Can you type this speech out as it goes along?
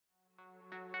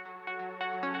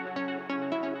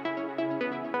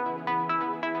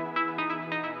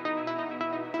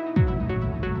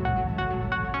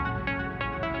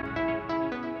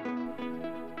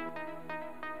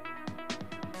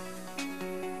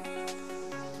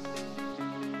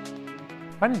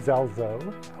My name's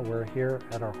Elzo. We're here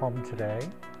at our home today.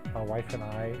 My wife and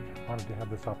I wanted to have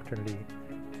this opportunity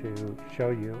to show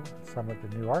you some of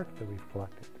the new art that we've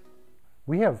collected.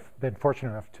 We have been fortunate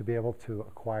enough to be able to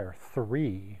acquire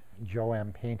 3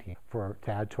 JOEM paintings to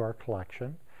add to our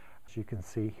collection. As you can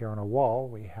see here on a wall,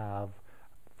 we have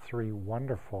 3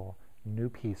 wonderful new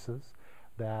pieces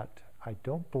that I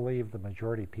don't believe the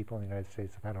majority of people in the United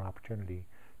States have had an opportunity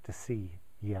to see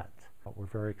yet. We're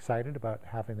very excited about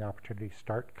having the opportunity to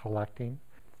start collecting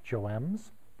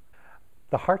JOEMs.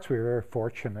 The Hearts, we were very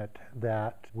fortunate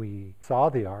that we saw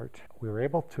the art. We were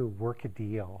able to work a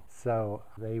deal so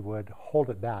they would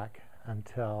hold it back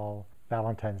until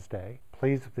Valentine's Day.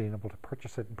 Pleased with being able to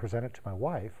purchase it and present it to my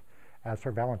wife as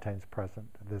her Valentine's present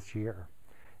this year.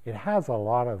 It has a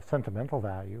lot of sentimental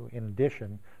value in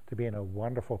addition to being a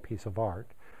wonderful piece of art.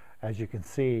 As you can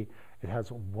see, it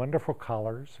has wonderful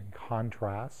colors and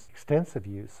contrasts, extensive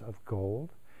use of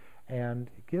gold, and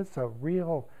it gives a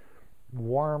real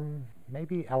warm,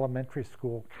 maybe elementary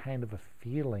school kind of a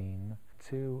feeling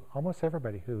to almost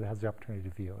everybody who has the opportunity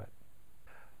to view it.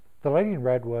 The Lady in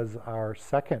Red was our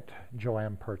second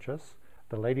JOEM purchase.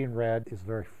 The Lady in Red is a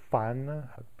very fun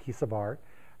piece of art,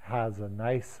 has a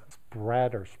nice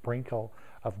spread or sprinkle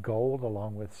of gold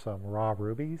along with some raw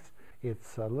rubies.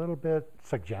 It's a little bit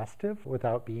suggestive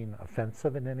without being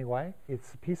offensive in any way.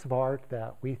 It's a piece of art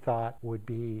that we thought would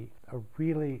be a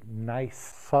really nice,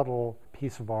 subtle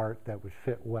piece of art that would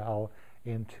fit well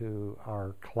into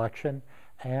our collection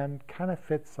and kind of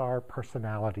fits our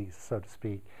personalities, so to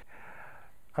speak.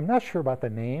 I'm not sure about the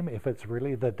name, if it's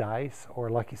really the dice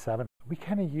or Lucky 7. We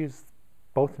kind of use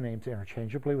both names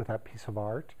interchangeably with that piece of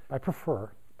art. I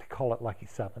prefer to call it Lucky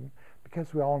 7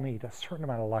 because we all need a certain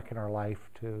amount of luck in our life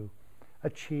to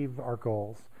achieve our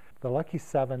goals. The Lucky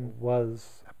 7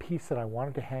 was a piece that I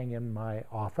wanted to hang in my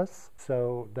office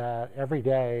so that every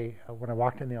day when I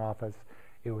walked in the office,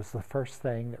 it was the first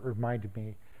thing that reminded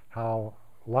me how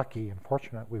lucky and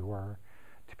fortunate we were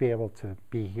to be able to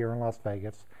be here in Las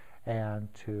Vegas and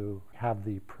to have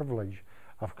the privilege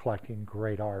of collecting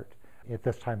great art at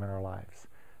this time in our lives.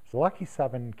 So Lucky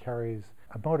 7 carries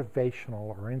a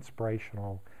motivational or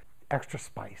inspirational extra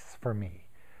spice for me.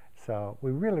 So we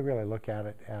really, really look at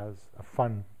it as a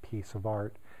fun piece of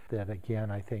art that, again,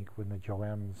 I think when the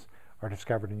JOEMs are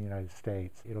discovered in the United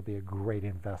States, it'll be a great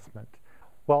investment.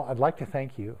 Well, I'd like to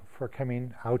thank you for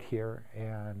coming out here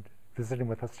and visiting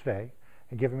with us today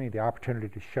and giving me the opportunity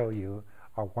to show you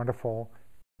our wonderful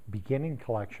beginning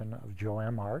collection of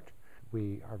JOEM art.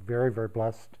 We are very, very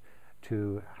blessed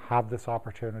to have this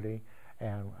opportunity,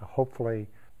 and hopefully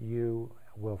you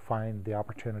will find the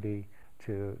opportunity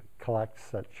to collect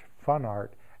such fun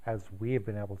art as we have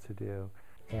been able to do.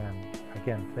 And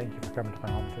again, thank you for coming to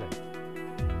my home today.